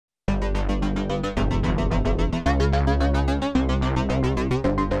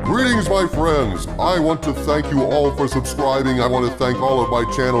Greetings, my friends. I want to thank you all for subscribing. I want to thank all of my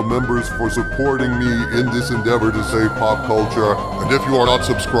channel members for supporting me in this endeavor to save pop culture. And if you are not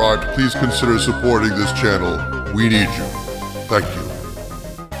subscribed, please consider supporting this channel. We need you. Thank you.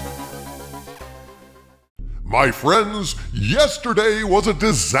 My friends, yesterday was a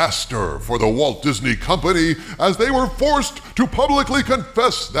disaster for the Walt Disney Company as they were forced to publicly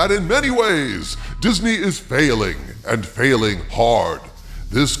confess that in many ways, Disney is failing and failing hard.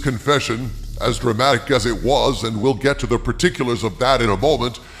 This confession, as dramatic as it was, and we'll get to the particulars of that in a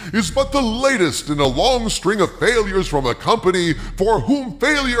moment, is but the latest in a long string of failures from a company for whom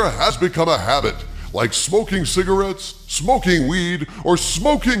failure has become a habit, like smoking cigarettes, smoking weed, or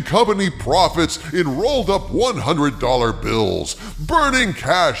smoking company profits in rolled up $100 bills, burning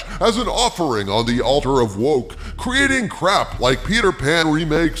cash as an offering on the altar of woke, creating crap like Peter Pan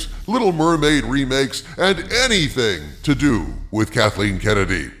remakes, Little Mermaid remakes, and anything to do with Kathleen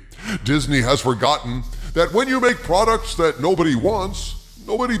Kennedy. Disney has forgotten that when you make products that nobody wants,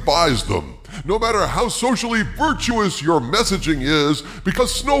 nobody buys them, no matter how socially virtuous your messaging is,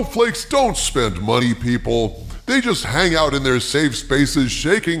 because snowflakes don't spend money, people. They just hang out in their safe spaces,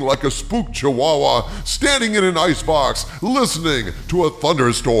 shaking like a spooked chihuahua, standing in an icebox, listening to a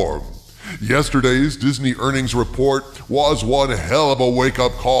thunderstorm. Yesterday's Disney earnings report was one hell of a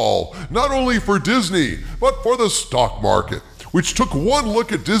wake-up call, not only for Disney, but for the stock market, which took one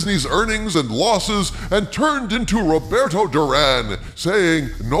look at Disney's earnings and losses and turned into Roberto Duran, saying,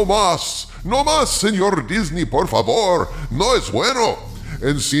 "No más, Señor Disney, por favor, no es bueno."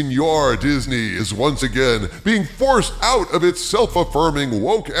 And Señor Disney is once again being forced out of its self-affirming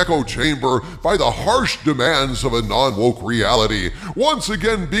woke echo chamber by the harsh demands of a non-woke reality, once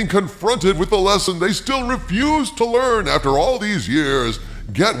again being confronted with the lesson they still refuse to learn after all these years: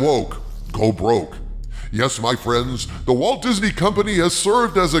 get woke, go broke. Yes, my friends, the Walt Disney Company has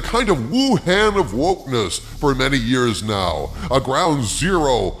served as a kind of Wuhan of wokeness for many years now, a ground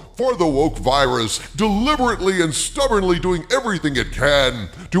zero for the woke virus, deliberately and stubbornly doing everything it can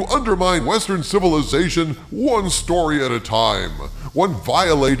to undermine Western civilization one story at a time, one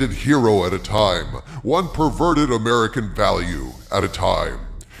violated hero at a time, one perverted American value at a time.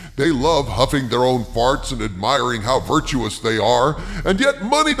 They love huffing their own farts and admiring how virtuous they are, and yet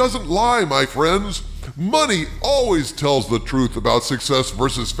money doesn't lie, my friends. Money always tells the truth about success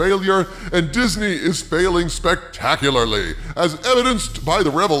versus failure, and Disney is failing spectacularly, as evidenced by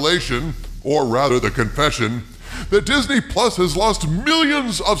the revelation, or rather the confession, that Disney Plus has lost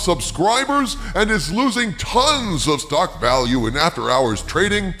millions of subscribers and is losing tons of stock value in after-hours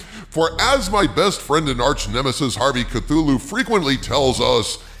trading. For as my best friend and arch nemesis Harvey Cthulhu frequently tells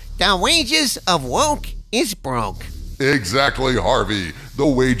us, the wages of woke is broke. Exactly, Harvey. The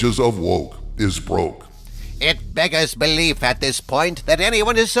wages of woke is broke. It beggars belief at this point that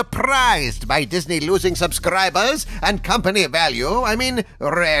anyone is surprised by Disney losing subscribers and company value. I mean,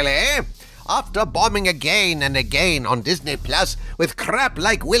 really? After bombing again and again on Disney Plus with crap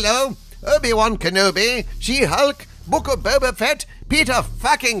like Willow, Obi-Wan Kenobi, She-Hulk, Book of Boba Fett, Peter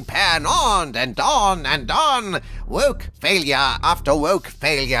fucking Pan, on and on and on. Woke failure after woke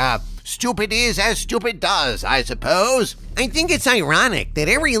failure. Stupid is as stupid does, I suppose. I think it's ironic that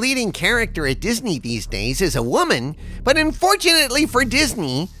every leading character at Disney these days is a woman, but unfortunately for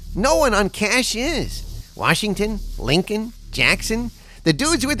Disney, no one on cash is. Washington, Lincoln, Jackson, the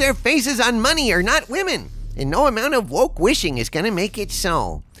dudes with their faces on money are not women, and no amount of woke wishing is gonna make it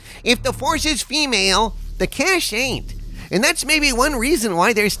so. If the force is female, the cash ain't. And that's maybe one reason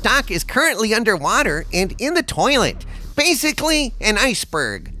why their stock is currently underwater and in the toilet. Basically, an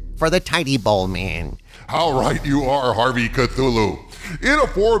iceberg for the Tidy Bowl man. How right you are, Harvey Cthulhu. In a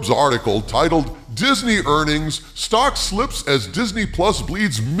Forbes article titled "Disney Earnings, Stock Slips as Disney Plus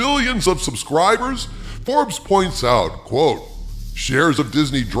Bleeds Millions of Subscribers," Forbes points out, quote, shares of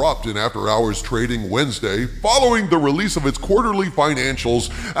Disney dropped in after-hours trading Wednesday following the release of its quarterly financials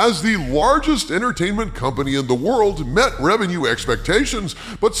as the largest entertainment company in the world met revenue expectations,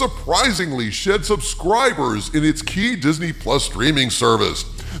 but surprisingly shed subscribers in its key Disney Plus streaming service.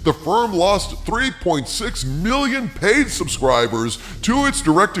 The firm lost 3.6 million paid subscribers to its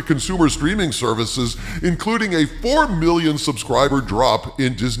direct-to-consumer streaming services, including a 4 million subscriber drop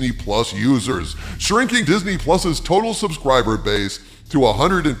in Disney Plus users, shrinking Disney Plus's total subscriber base to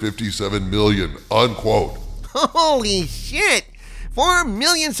 157 million, unquote. Holy shit! 4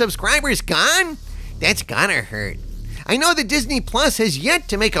 million subscribers gone? That's gotta hurt. I know that Disney Plus has yet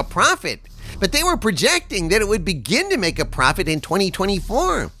to make a profit, but they were projecting that it would begin to make a profit in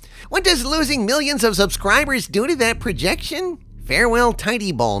 2024. What does losing millions of subscribers do to that projection? Farewell,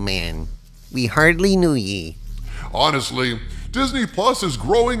 Tidy Bowl man. We hardly knew ye. Honestly, Disney Plus is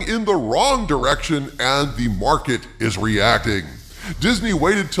growing in the wrong direction and the market is reacting. Disney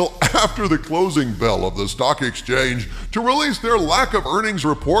waited till after the closing bell of the stock exchange to release their lack of earnings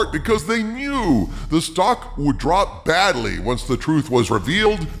report because they knew the stock would drop badly once the truth was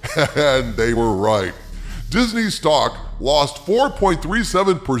revealed, and they were right. Disney stock lost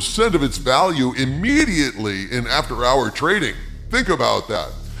 4.37% of its value immediately in after-hour trading. Think about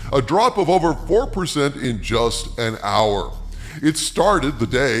that. A drop of over 4% in just an hour. It started the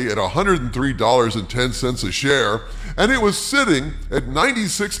day at $103.10 a share, and it was sitting at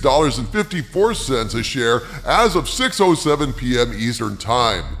 $96.54 a share as of 6:07 p.m. Eastern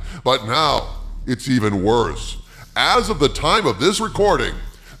Time. But now, it's even worse. As of the time of this recording,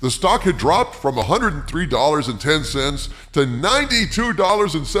 the stock had dropped from $103.10 to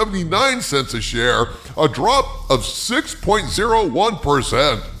 $92.79 a share, a drop of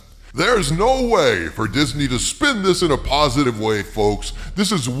 6.01%. There's no way for Disney to spin this in a positive way, folks.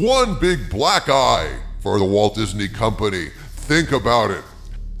 This is one big black eye for the Walt Disney Company. Think about it.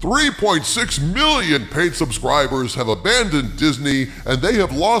 3.6 million paid subscribers have abandoned Disney, and they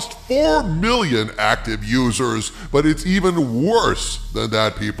have lost 4 million active users. But it's even worse than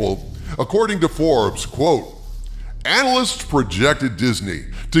that, people. According to Forbes, quote, analysts projected Disney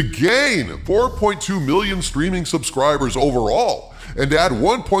to gain 4.2 million streaming subscribers overall and add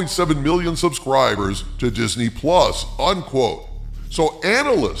 1.7 million subscribers to Disney Plus, unquote. So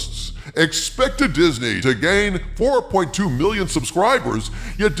analysts expected Disney to gain 4.2 million subscribers,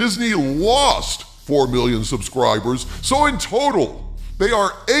 yet Disney lost 4 million subscribers. So in total, they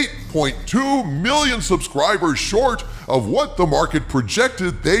are 8.2 million subscribers short of what the market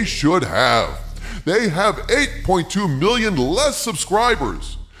projected they should have. They have 8.2 million less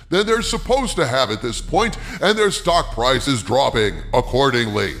subscribers than they're supposed to have at this point, and their stock price is dropping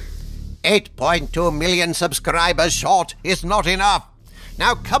accordingly. 8.2 million subscribers short is not enough.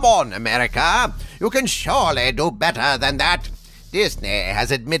 Now come on, America. You can surely do better than that. Disney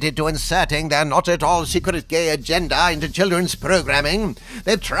has admitted to inserting their not-at-all-secret gay agenda into children's programming.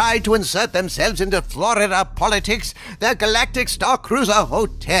 They've tried to insert themselves into Florida politics. Their Galactic Star Cruiser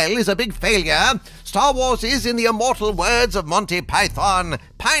Hotel is a big failure. Star Wars is, in the immortal words of Monty Python,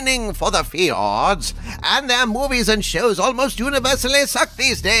 pining for the fjords. And their movies and shows almost universally suck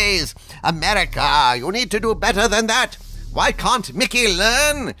these days. America, you need to do better than that. Why can't Mickey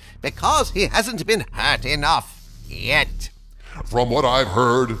learn? Because he hasn't been hurt enough yet. From what I've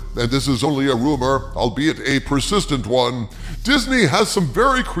heard, and this is only a rumor, albeit a persistent one, Disney has some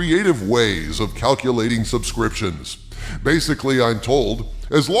very creative ways of calculating subscriptions. Basically, I'm told,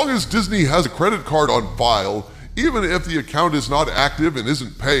 as long as Disney has a credit card on file, even if the account is not active and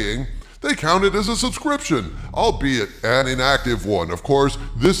isn't paying, they count it as a subscription, albeit an inactive one. Of course,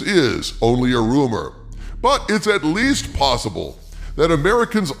 this is only a rumor. But it's at least possible that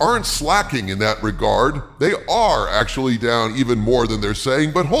Americans aren't slacking in that regard. They are actually down even more than they're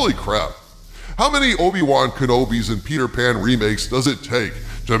saying, but holy crap. How many Obi-Wan Kenobis and Peter Pan remakes does it take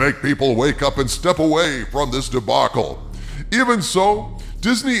to make people wake up and step away from this debacle? Even so,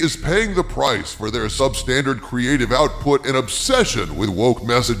 Disney is paying the price for their substandard creative output and obsession with woke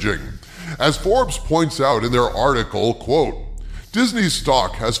messaging. As Forbes points out in their article, quote, Disney's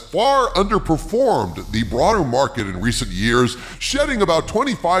stock has far underperformed the broader market in recent years, shedding about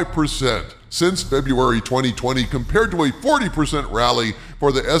 25% since February 2020 compared to a 40% rally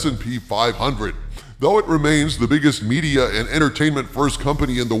for the S&P 500, though it remains the biggest media and entertainment-first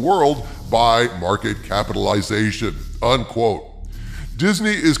company in the world by market capitalization, unquote.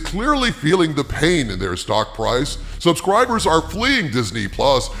 Disney is clearly feeling the pain in their stock price. Subscribers are fleeing Disney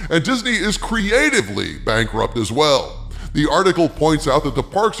Plus, and Disney is creatively bankrupt as well. The article points out that the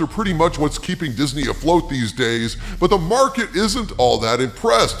parks are pretty much what's keeping Disney afloat these days, but the market isn't all that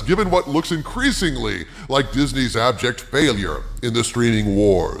impressed, given what looks increasingly like Disney's abject failure in the streaming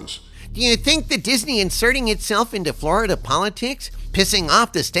wars. Do you think that Disney inserting itself into Florida politics, pissing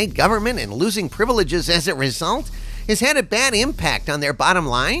off the state government and losing privileges as a result, has had a bad impact on their bottom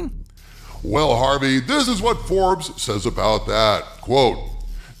line? Well, Harvey, this is what Forbes says about that. Quote,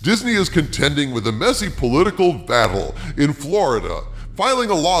 Disney is contending with a messy political battle in Florida,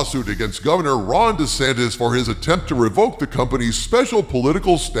 filing a lawsuit against Governor Ron DeSantis for his attempt to revoke the company's special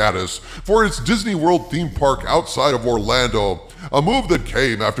political status for its Disney World theme park outside of Orlando, a move that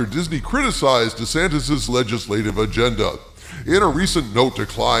came after Disney criticized DeSantis' legislative agenda. In a recent note to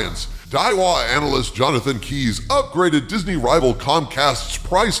clients, Daiwa analyst Jonathan Keyes upgraded Disney rival Comcast's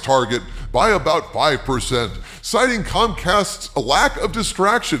price target by about 5%, citing Comcast's lack of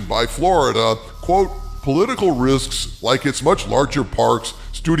distraction by Florida, quote, political risks like its much larger parks,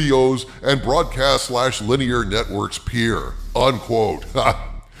 studios, and broadcast/linear networks peer. unquote.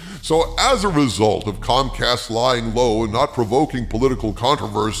 So as a result of Comcast lying low and not provoking political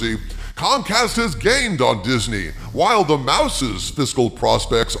controversy, Comcast has gained on Disney, while the Mouse's fiscal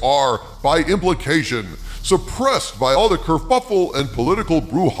prospects are, by implication, suppressed by all the kerfuffle and political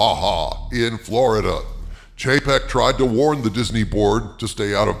brouhaha in Florida. Chapek tried to warn the Disney board to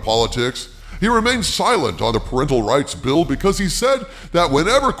stay out of politics. He remained silent on the parental rights bill because he said that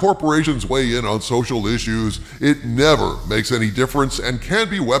whenever corporations weigh in on social issues, it never makes any difference and can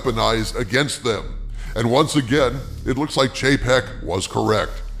be weaponized against them. And once again, it looks like Chapek was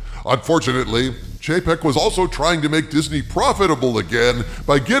correct. Unfortunately, Chapek was also trying to make Disney profitable again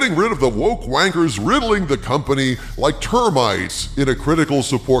by getting rid of the woke wankers riddling the company like termites in a critical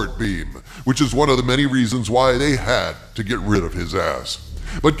support beam, which is one of the many reasons why they had to get rid of his ass.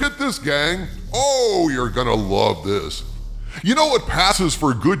 But get this, gang. Oh, you're gonna love this. You know what passes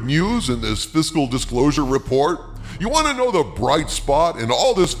for good news in this fiscal disclosure report? You want to know the bright spot in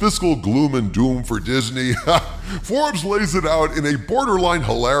all this fiscal gloom and doom for Disney? Forbes lays it out in a borderline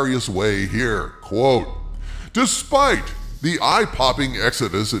hilarious way here. Quote, despite the eye-popping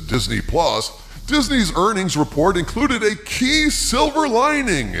exodus at Disney Plus, Disney's earnings report included a key silver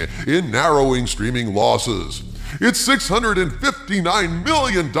lining in narrowing streaming losses. Its $659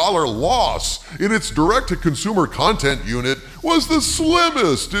 million loss in its direct-to-consumer content unit was the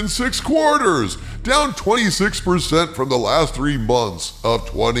slimmest in 6 quarters, down 26% from the last 3 months of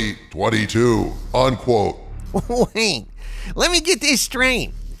 2022, unquote. Wait, let me get this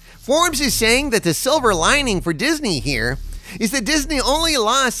straight. Forbes is saying that the silver lining for Disney here is that Disney only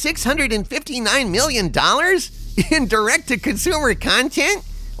lost $659 million in direct-to-consumer content,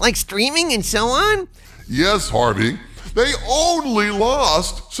 like streaming and so on? Yes, Harvey. They only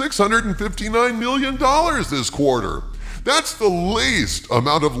lost $659 million this quarter. That's the least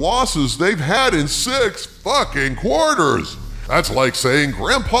amount of losses they've had in 6 fucking quarters. That's like saying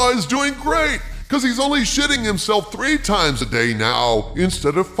Grandpa is doing great because he's only shitting himself 3 times a day now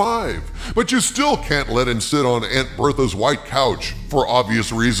instead of 5. But you still can't let him sit on Aunt Bertha's white couch for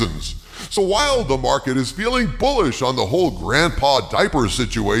obvious reasons. So while the market is feeling bullish on the whole grandpa diaper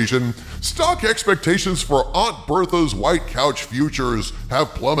situation, stock expectations for Aunt Bertha's white couch futures have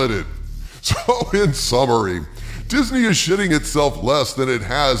plummeted. So in summary, Disney is shitting itself less than it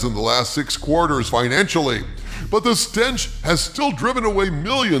has in the last 6 quarters financially, but the stench has still driven away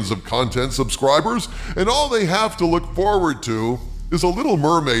millions of content subscribers, and all they have to look forward to is a Little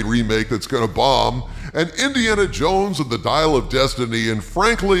Mermaid remake that's gonna bomb, and Indiana Jones and the Dial of Destiny, and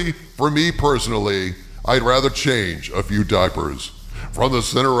frankly, for me personally, I'd rather change a few diapers. From the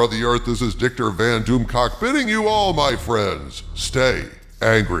center of the earth, this is Dictor Van Doomcock bidding you all, my friends, stay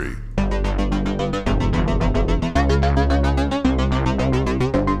angry.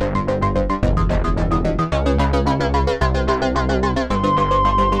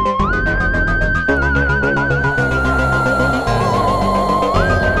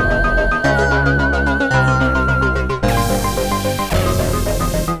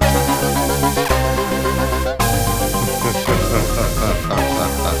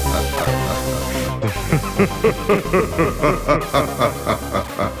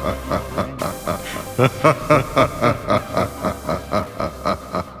 Ha ha ha ha ha.